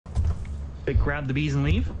Grab the bees and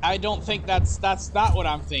leave? I don't think that's not what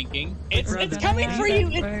I'm thinking. It's coming for you.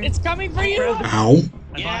 It's coming for you. Ow.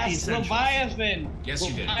 Yes, Leviathan. Yes,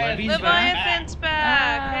 you did. Leviathan's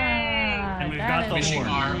back. Hey. And we've got the Mission,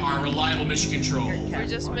 horn. our reliable mission control. We're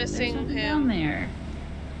just missing him. Down there.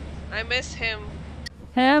 I miss him.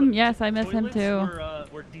 Him? Yes, I miss him Toilets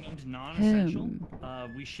too. were deemed non-essential.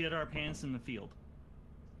 We shit our pants in the field.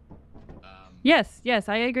 Yes,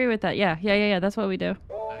 I agree with that. Yeah. That's what we do.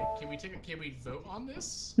 Can we vote on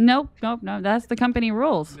this? Nope. That's the company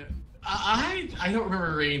rules. No, I don't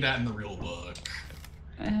remember reading that in the real book.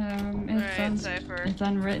 Cypher. It's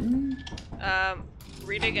unwritten.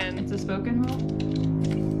 Read again. It's a spoken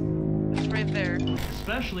rule. It's right there.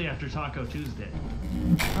 Especially after Taco Tuesday.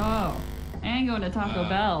 Oh, and going to Taco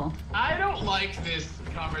Bell. I don't like this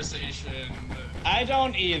conversation. I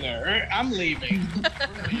don't either. I'm leaving.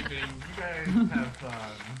 We're leaving. You guys have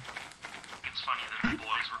fun. It's funny that the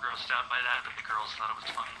boys were grossed out by that, but the girls thought it was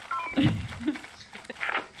funny.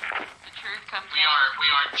 The truth comes We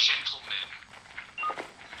are gentlemen.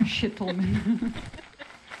 Shitleman.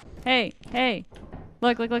 Hey.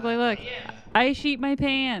 Look. Yeah. I sheet my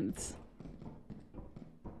pants.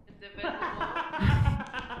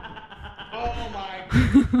 Oh my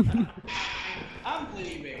God. I'm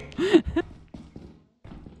leaving.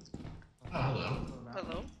 Oh,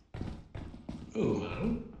 Hello.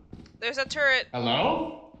 hello. There's a turret.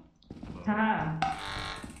 Hello? Ah.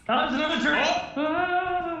 Oh, there's another turret!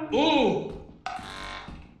 Ooh!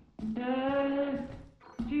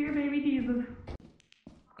 Dear baby Jesus.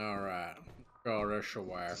 Alright. Go rush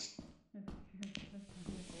away.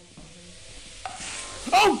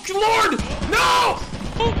 Oh, Lord! No!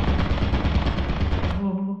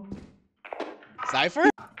 Cypher?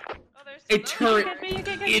 Oh, there's A turret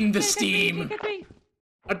in the You steam. get me.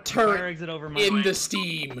 A Fire turret exit over my in way. the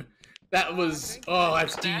steam. That was, oh,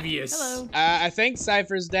 that's devious. Hello. I think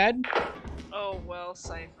Cypher's dead. Oh well,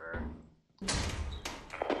 Cypher.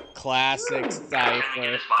 Classic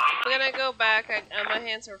Cypher. We're gonna go back. My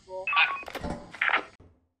hands are full.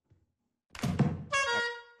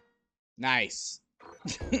 Nice.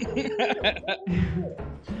 Another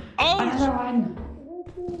Oh! one.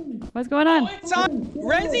 What's going on? It's on!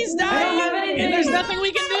 Rezzy's dying! And there's nothing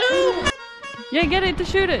we can do! Yeah, get it to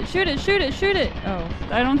shoot it. Shoot it. Oh,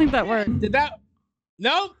 I don't think that worked. Did that...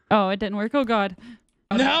 Nope! Oh, it didn't work. Oh, God.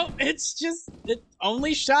 No, it's just... It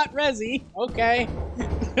only shot Rezzy. Okay.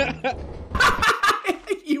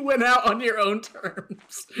 You went out on your own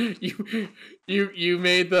terms. You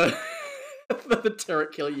made the the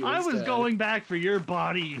turret kill you. I was instead. going back for your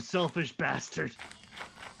body, you selfish bastard.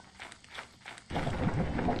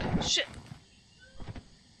 Shit.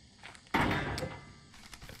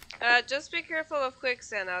 Just be careful of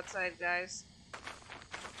quicksand outside, guys.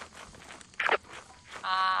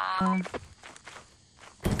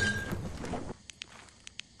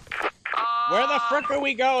 Where the frick are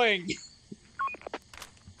we going?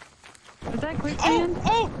 Was that quicksand?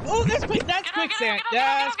 Oh, that's quicksand.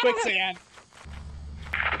 That's quicksand.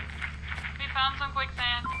 We found some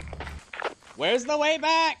quicksand. Where's the way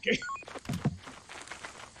back?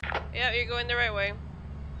 Yeah, you're going the right way.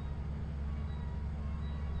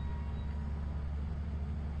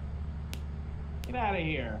 Get out of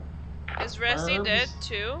here. Is Resty Herbs. dead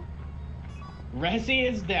too? Rezzy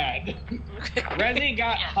is dead. Okay. Rezzy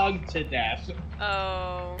got hugged to death.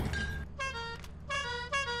 Oh.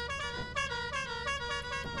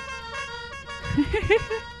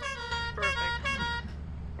 Perfect.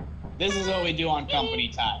 This is what we do on company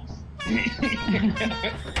time.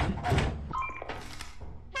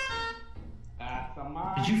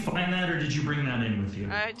 Did you find that or did you bring that in with you?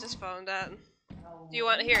 I just found that. Do you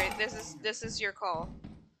want here? This is your call.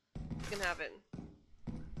 You can have it.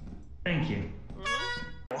 Thank you.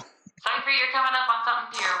 Cypher, you're coming up on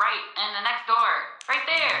something to your right, and the next door. Right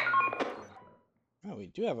there. Oh, we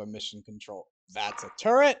do have a mission control. That's a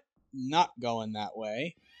turret. Not going that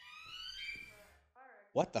way.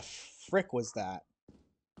 What the frick was that?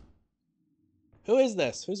 Who is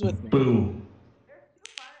this? Who's with me? Boo.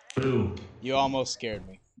 Boo. You almost scared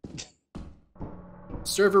me.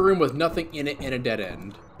 Server room with nothing in it and a dead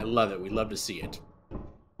end. I love it. We love to see it.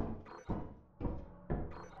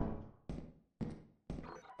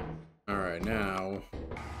 Alright, now...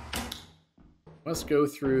 let's go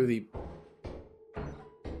through the...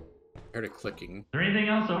 Heard it clicking. Is there anything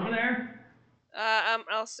else over there?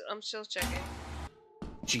 I'm still checking.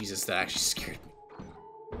 Jesus, that actually scared me.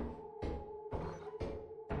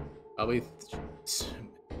 Probably...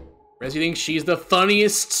 Resi thinks she's the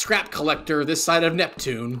funniest scrap collector this side of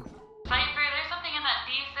Neptune. Cypher, there's something in that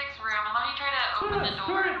B6 room, and let me try to open the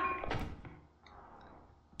door.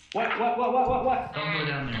 What? Don't go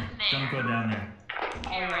down there. Don't go down there. Oh,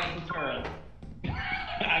 right. It's a turret.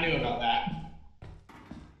 I knew about that.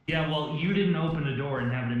 Yeah, well, you didn't open the door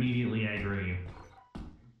and have it immediately aggro you.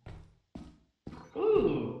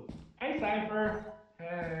 Ooh. Hey, Cypher.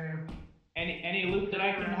 Hey. Any loot that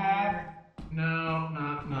I can have? No,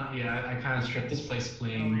 not yet. I kind of stripped this place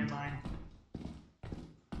clean.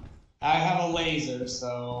 I have a laser,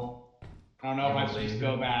 so I don't know if I should just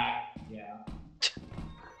go back. Yeah.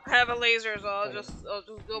 I have a laser, so I'll just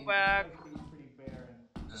go back.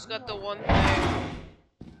 Just got the one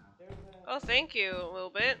thing. Oh, thank you, a little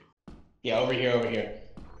bit. Yeah, over here.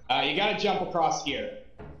 You gotta jump across here.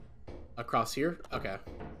 Across here? Okay.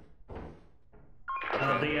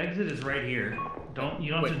 The exit is right here.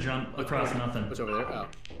 You don't have to jump across nothing. What's over there? Oh.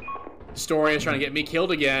 Historian's trying to get me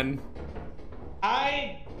killed again.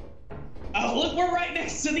 Oh, look, we're right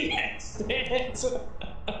next to the exit.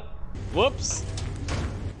 Whoops.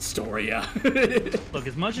 Storia. Look,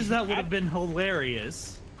 as much as that would have been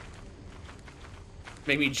hilarious.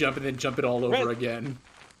 Make me jump and then jump it all over again.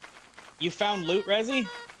 You found loot, Resi?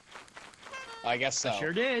 I guess so. I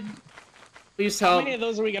sure did. Please help. How many of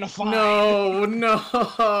those are we gonna find? No,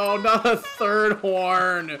 not a third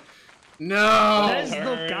horn. No. Says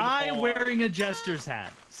the guy wearing a jester's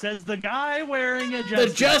hat. Says the guy wearing a jester's hat.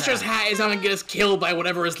 The jester's hat is not gonna get us killed by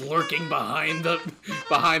whatever is lurking behind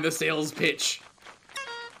the sales pitch.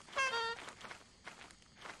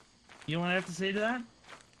 You know what I have to say to that?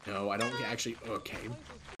 No, I don't actually. Okay.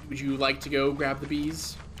 Would you like to go grab the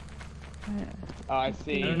bees? Oh, I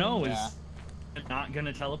see. I don't know. Is it not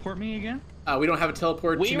gonna teleport me again? We don't have a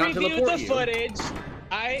teleport We to not teleport reviewed the you. footage.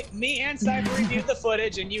 Me and Cypher reviewed the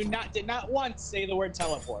footage, and you did not once say the word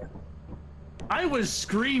teleport. I was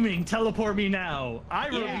screaming, "Teleport me now!" I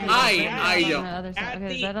don't.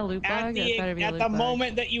 Okay, is that a loot bug? It's better be a at loot the bug.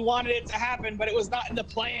 moment that you wanted it to happen, but it was not in the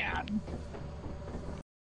plan.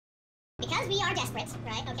 Because we are desperate,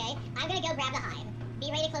 right? Okay, I'm gonna go grab the hive. Be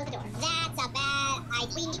ready to close the door. That's a bad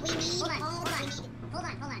idea. We need. Hold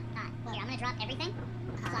on. Here, I'm gonna drop everything,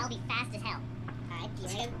 so I'll be fast as hell. Alright,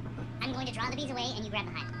 I'm going to draw the bees away, and you grab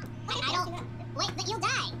the hive. Wait, I don't. Wait, but you'll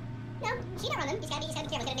die. No, she don't run them. You just gotta be careful.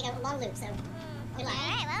 It's gonna make a long loop, so.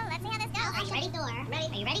 Alright, well, let's see how this goes. Are you ready? Ready?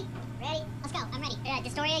 Are you ready? Ready. Let's go. I'm ready.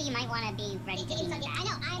 Destoria, you might want to be ready to be. I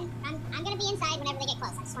know. I'm gonna be inside whenever they get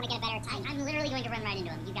close. I just want to get a better time. I'm literally going to run right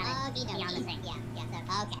into them. You gotta be on the thing. Yeah. So,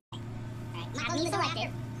 okay. Alright. Have me selected.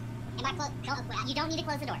 You don't need to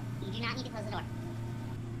close the door. You do not need to close the door.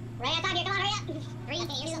 Right on time here. Come on, hurry up. 3,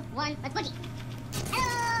 2, 1. Let's boogie.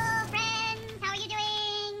 Hello, friends. How are you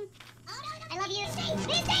doing? Oh no! I love you. Stay!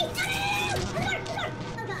 No!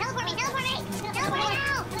 Teleport me! Teleport now!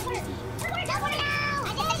 Teleport now!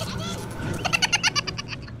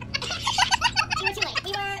 We were too late.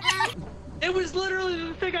 We were. It was literally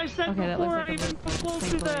the thing I said before I even got close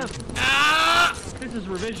to them. This is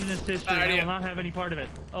revisionist history. I will not have any part of it.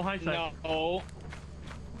 Oh, hi, Seth. No.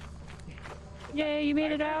 Yay, you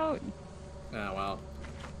made it out. Oh, well.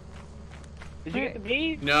 Did you get the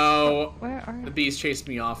bees? No. Where are the bees chased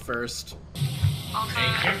me off first. Take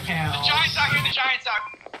your pal. The giant's out here, the giant's out!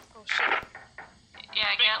 Oh shit.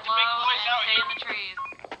 Yeah, get low and stay in the trees.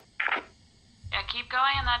 Yeah, keep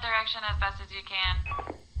going in that direction as best as you can.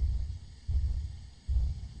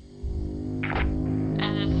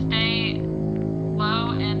 And just stay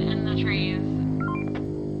low and in the trees.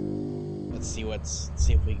 Let's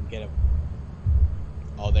see if we can get him.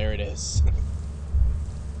 Oh, there it is.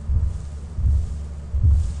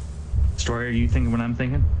 Story, are you thinking what I'm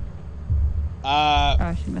thinking?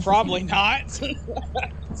 Probably not.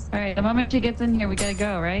 Alright, the moment she gets in here, we gotta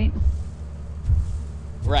go, right?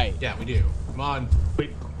 Right. Yeah, we do. Come on.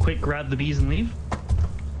 Quick, grab the bees and leave.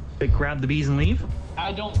 Quick, grab the bees and leave.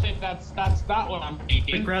 I don't think that's not what I'm thinking.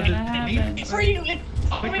 Quick, grab the bees. For you.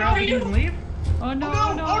 Quick, grab the bees and leave. Oh no!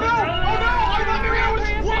 Oh no! I thought MeriiAoi was.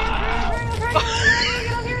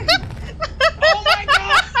 Oh my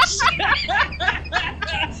gosh!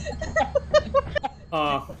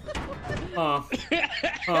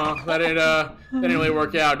 That didn't really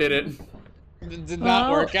work out, did it? Did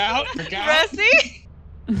not work out. Resi?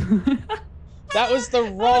 That was the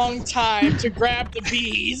wrong time to grab the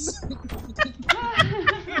bees.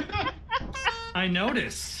 I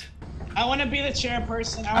noticed. I want to be the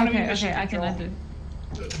chairperson. I want to be mission control. I can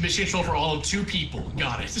Mission control for all of 2 people.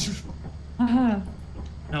 Got it.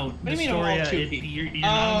 No, What do you mean Astoria, all 2 people? you're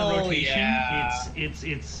not on the rotation. Yeah.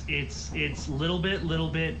 It's little bit,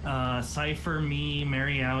 Cypher, me,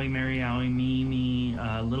 MeriiAoi, me,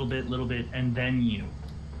 little bit, and then you.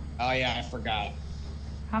 Oh yeah, I forgot.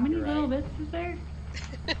 How many little bits is there?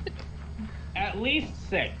 At least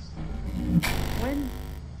 6. When?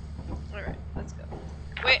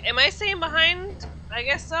 Wait, am I staying behind? I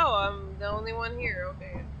guess so. I'm the only one here.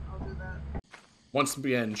 Okay, I'll do that. Once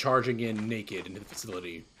again, charging in naked into the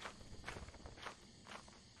facility.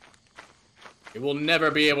 It will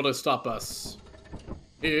never be able to stop us.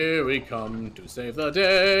 Here we come to save the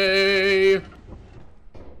day.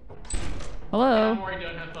 Hello. Don't worry,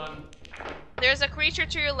 don't have fun. There's a creature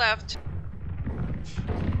to your left.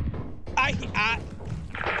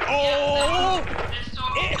 Oh!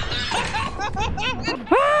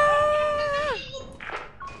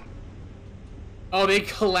 Oh, they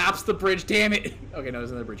collapsed the bridge. Damn it. Okay, no,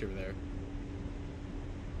 there's another bridge over there.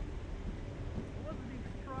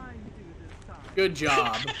 Good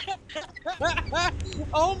job.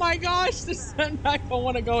 Oh my gosh, I don't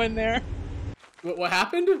want to go in there. What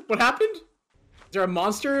happened? What happened? Is there a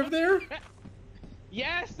monster over there?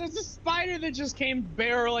 Yes, there's a spider that just came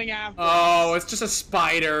barreling after Oh, us. it's just a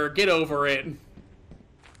spider. Get over it.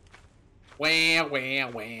 Wah, wah,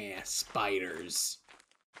 wah. Spiders.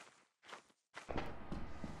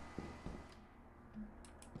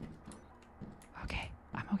 Okay,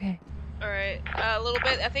 I'm okay. Alright, a little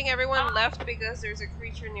bit. I think everyone left because there's a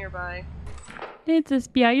creature nearby. It's a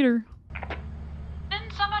spider.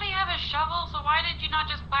 Didn't somebody have a shovel, so why did you not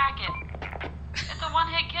just whack it? It's a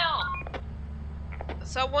one-hit kill.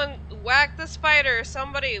 Someone whack the spider.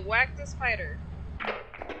 Somebody whack the spider.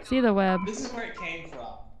 See the web. This is where it came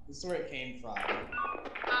from. This is where it came from. Keep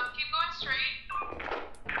going straight.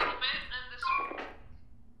 A little bit, and this way.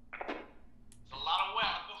 It's a lot of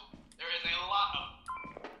web. There is a lot of...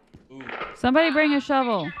 Ooh. Somebody bring a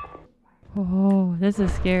shovel. Oh, this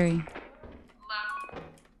is scary. Left.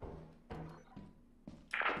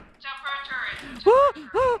 Jump for a turret.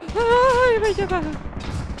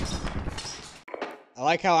 I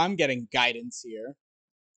like how I'm getting guidance here.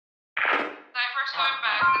 Cypher's coming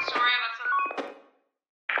back. The story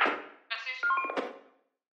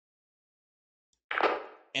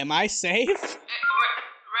Am I safe?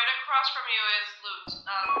 right across from you is loot.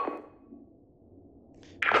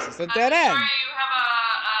 This is a dead end. Sorry, you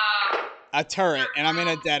have A turret, and I'm in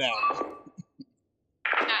a dead end. yeah,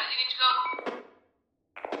 you need to go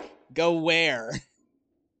Go where?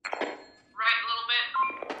 right a little bit.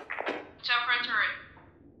 Jump for a turret.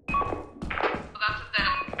 Oh, that's a dead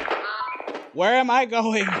end. Where am I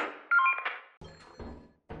going?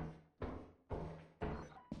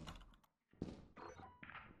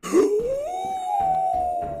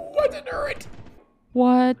 What the turret?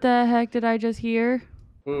 What the heck did I just hear?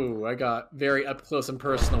 Ooh, I got very up close and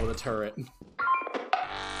personal with a turret.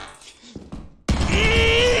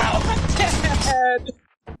 Dead.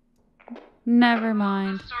 Never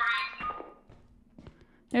mind.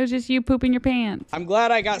 It was just you pooping your pants. I'm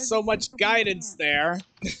glad I got so much guidance there.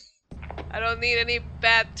 I don't need any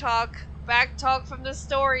bad talk. Back talk from the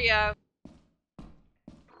story. Oh,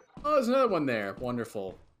 there's another one there.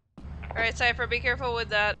 Wonderful. Alright, Cypher, be careful with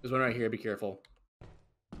that. There's one right here. Be careful.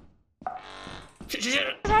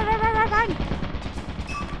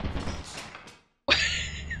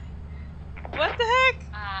 What the heck?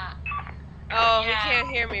 Oh, yeah. he can't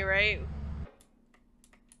hear me, right?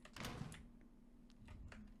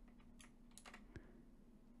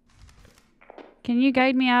 Can you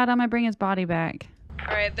guide me out? I'm gonna bring his body back.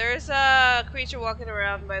 Alright, there's a creature walking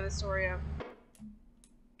around by the Storia.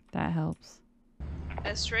 That helps.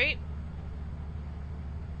 Straight.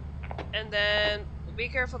 And then, be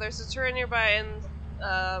careful, there's a turret nearby, and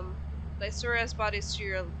the Storia's body's to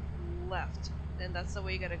your left. And that's the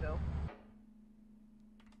way you gotta go.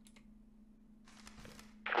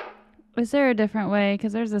 Is there a different way?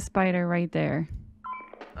 Because there's a spider right there.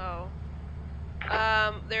 Oh.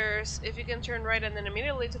 There's, if you can turn right and then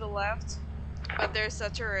immediately to the left, but there's a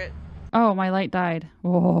turret. Oh, my light died.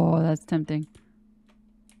 Oh, that's tempting.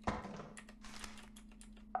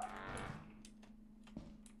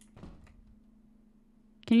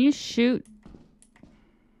 Can you shoot?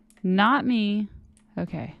 Not me.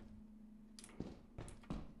 Okay.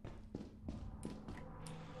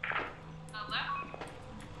 Left.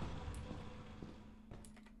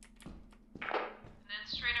 And then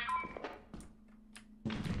straight up.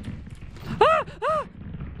 Ah!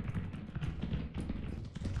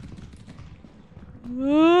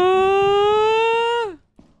 Ah!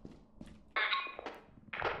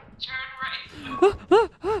 Turn right.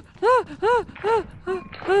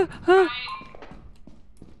 Right.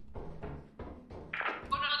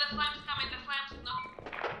 Oh no, the slime's coming, the slime's no.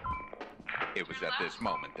 It was at this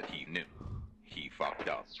moment that he knew. He fucked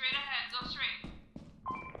up. Straight ahead, go straight.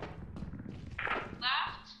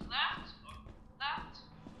 Left, left, left,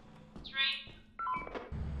 straight.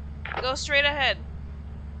 Go straight ahead.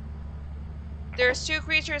 There's two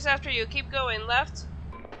creatures after you. Keep going. Left.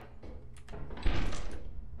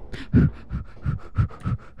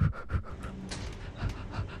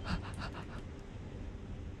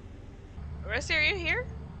 Marcy, are you here?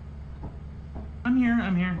 I'm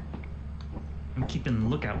here. I'm keeping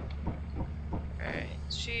lookout. Alright,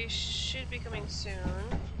 she should be coming soon.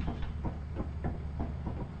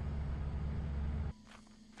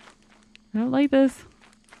 I don't like this.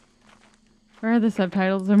 Where are the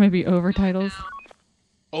subtitles or maybe overtitles?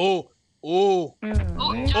 Oh. Oh,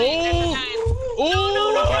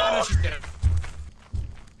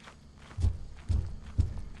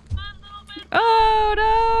 Oh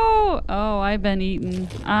no! Oh, I've been eaten.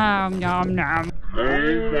 Nom nom.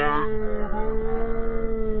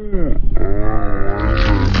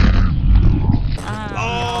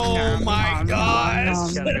 Oh my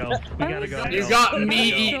gosh! We gotta go. You got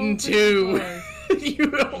me eaten too.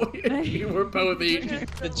 You were both eaten.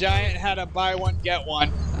 The giant had a buy one get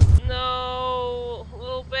one. no, a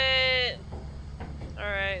little bit.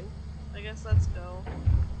 Alright, I guess let's go.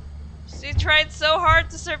 She tried so hard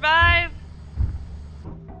to survive.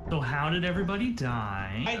 So how did everybody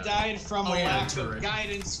die? I died from a lack of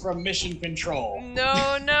guidance from mission control. No.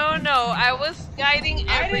 I was guiding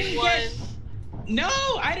everyone.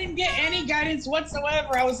 I didn't get any guidance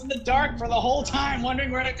whatsoever. I was in the dark for the whole time,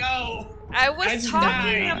 wondering where to go. I was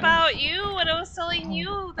talking about you and I was telling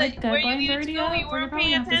you that where you needed to go, you weren't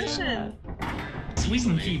paying attention. We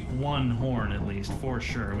can keep one horn at least, for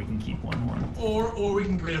sure. We can keep one horn. Or we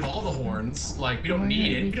can get rid of all the horns. Like, we don't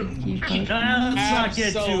need it. We don't need it. Let's not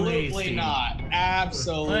get too Absolutely hasty. not.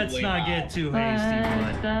 Absolutely Let's not get too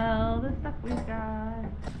hasty, but... all the stuff we've got.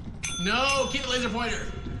 No, keep the laser pointer.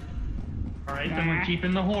 Alright, then we're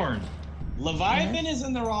keeping the horn. Leviathan is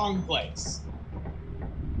in the wrong place.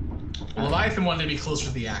 Leviathan wanted to be closer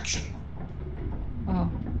to the action. Oh.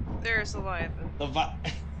 There's Leviathan.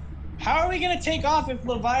 How are we gonna take off if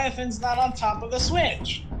Leviathan's not on top of the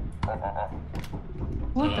switch?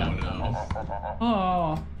 What the? No.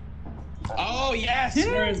 Oh. Oh yes,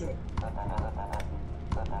 where is it?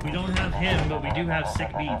 We don't have him, but we do have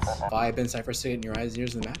sick beats. I've been Cypher State in your eyes,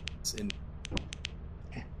 ears, and the map.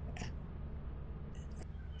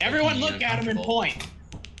 Everyone look at him and point.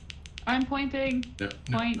 I'm pointing.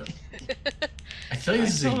 Point. I feel like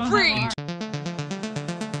this is a Free.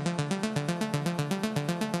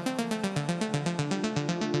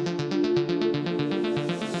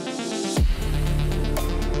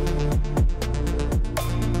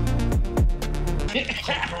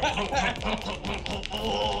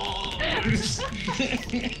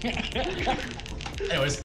 Anyways.